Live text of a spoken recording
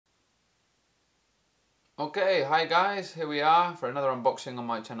Okay, hi guys, here we are for another unboxing on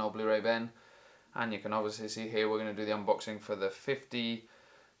my channel Blu-ray Benn, and you can obviously see here we're going to do the unboxing for the 50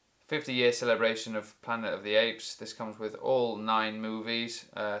 year celebration of Planet of the Apes. This comes with all 9 movies,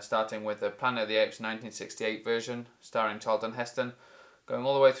 starting with the Planet of the Apes 1968 version starring Charlton Heston, going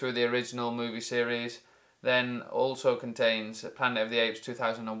all the way through the original movie series. Then also contains Planet of the Apes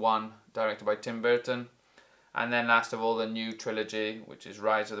 2001 directed by Tim Burton. And then last of all, the new trilogy, which is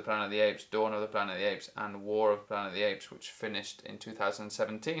Rise of the Planet of the Apes, Dawn of the Planet of the Apes, and War of the Planet of the Apes, which finished in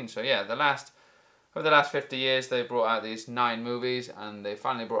 2017. So yeah, over the last 50 years, they brought out these 9 movies, and they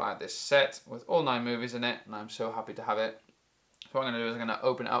finally brought out this set with all 9 movies in it, and I'm so happy to have it. So what I'm going to do is I'm going to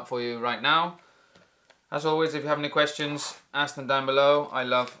open it up for you right now. As always, if you have any questions, ask them down below. I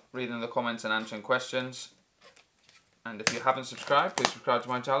love reading the comments and answering questions. And if you haven't subscribed, please subscribe to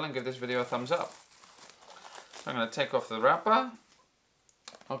my channel and give this video a thumbs up. I'm going to take off the wrapper.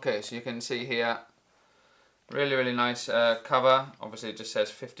 Okay, so you can see here, really nice cover. Obviously it just says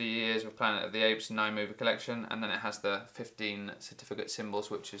 50 years of Planet of the Apes 9 movie collection, and then it has the 15 certificate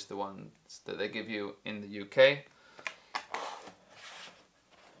symbols, which is the ones that they give you in the UK.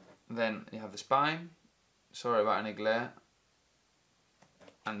 Then you have the spine. Sorry about any glare.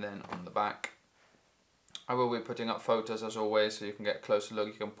 And then on the back, I will be putting up photos as always, so you can get a closer look.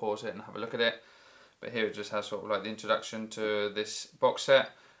 You can pause it and have a look at it. But here it just has sort of like the introduction to this box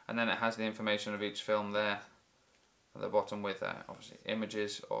set, and then it has the information of each film there at the bottom with obviously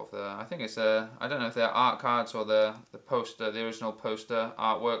images of the, I think it's I don't know if they're art cards or the poster, the original poster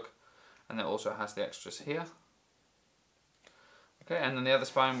artwork, and it also has the extras here. Okay, and then the other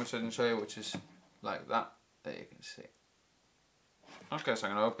spine, which I didn't show you, which is like that, there you can see. Okay, so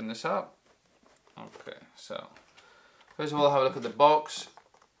I'm going to open this up. Okay, so first of all, have a look at the box.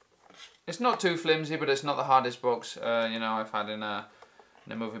 It's not too flimsy, but it's not the hardest box you know, I've had in a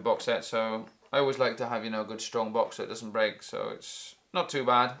movie box set. So I always like to have, you know, a good strong box that doesn't break. So it's not too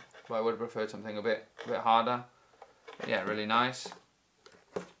bad, but I would prefer something a bit harder. But yeah, really nice.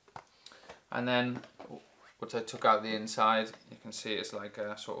 And then once I took out the inside, you can see it's like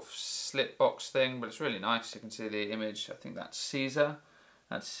a sort of slit box thing, but it's really nice. You can see the image. I think that's Caesar.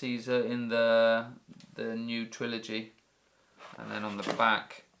 That's Caesar in the new trilogy. And then on the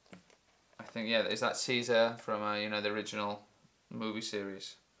back, I think, yeah, is that Caesar from you know, the original movie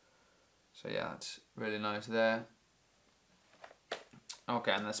series. So yeah, that's really nice there.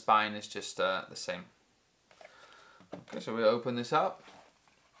 Okay, and the spine is just the same. Okay, so we open this up.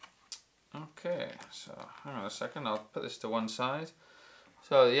 Okay, so hang on a second, I'll put this to one side.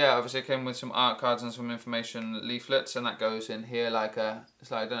 So yeah, obviously it came with some art cards and some information leaflets, and that goes in here like a,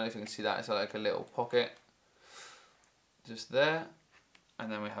 it's like, I don't know if you can see that, it's like a little pocket just there.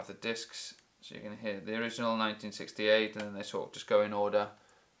 And then we have the discs, so you can hear the original 1968, and then they sort of just go in order,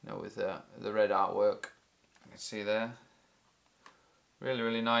 you know, with the red artwork. You can see there.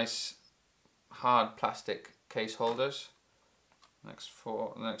 Really nice hard plastic case holders. The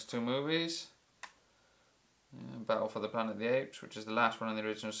next 2 movies. Yeah, Battle for the Planet of the Apes, which is the last one in the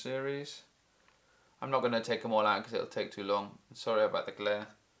original series. I'm not going to take them all out because it'll take too long. Sorry about the glare.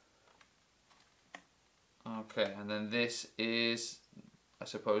 Okay, and then this is, I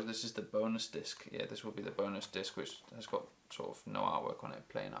suppose this is the bonus disc. Yeah, this will be the bonus disc, which has got sort of no artwork on it,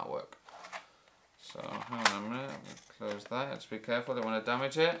 plain artwork. So hang on a minute, I'm going to close that. Let's be careful, don't want to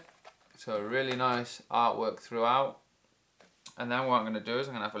damage it. So really nice artwork throughout. And then what I'm going to do is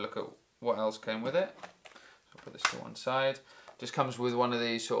I'm going to have a look at what else came with it. So I'll put this to one side. Just comes with one of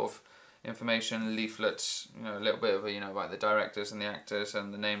these sort of information leaflets, you know, a little bit of a, you know, about the directors and the actors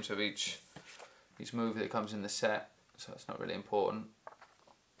and the names of each movie that comes in the set. So it's not really important.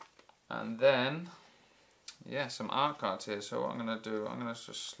 And then, yeah, some art cards here. So what I'm going to do, I'm going to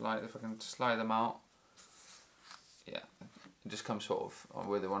just slide, if I can slide them out. Yeah, it just comes sort of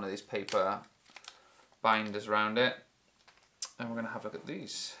with one of these paper binders around it. And we're going to have a look at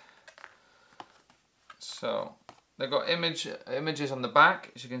these. So they've got images on the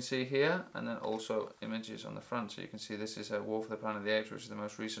back, as you can see here, and then also images on the front. So you can see this is War for the Planet of the Apes, which is the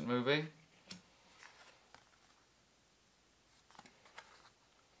most recent movie.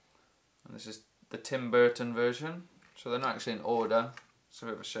 And this is the Tim Burton version. So they're not actually in order. It's a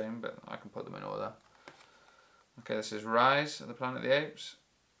bit of a shame, but I can put them in order. Okay, this is Rise of the Planet of the Apes.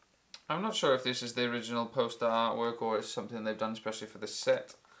 I'm not sure if this is the original poster artwork or it's something they've done especially for this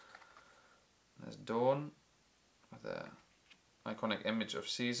set. There's Dawn with an iconic image of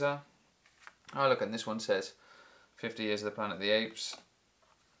Caesar. Oh look, and this one says 50 years of the Planet of the Apes.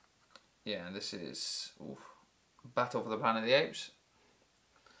 Yeah, and this is Battle for the Planet of the Apes.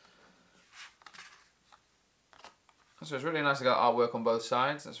 So it's really nice to get artwork on both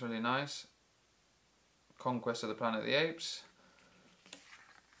sides. That's really nice. Conquest of the Planet of the Apes,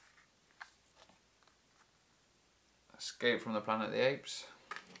 Escape from the Planet of the Apes,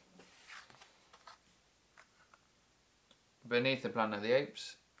 Beneath the Planet of the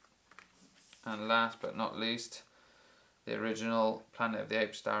Apes, and last but not least, the original Planet of the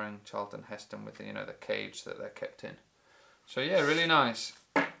Apes starring Charlton Heston with the, you know, the cage that they're kept in. So yeah, really nice.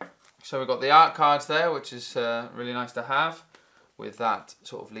 So we've got the art cards there, which is really nice to have with that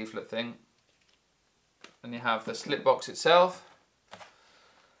sort of leaflet thing. Then you have the slip box itself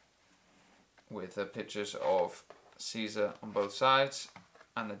with the pictures of Caesar on both sides,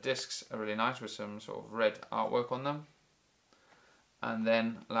 and the discs are really nice with some sort of red artwork on them. And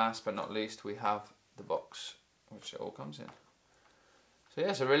then last but not least, we have the box, which it all comes in. So yeah,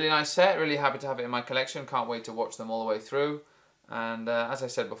 it's a really nice set, really happy to have it in my collection, can't wait to watch them all the way through. And as I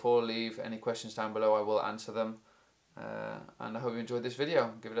said before, leave any questions down below, I will answer them. And I hope you enjoyed this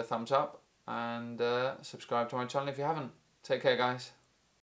video. Give it a thumbs up and subscribe to my channel if you haven't. Take care, guys.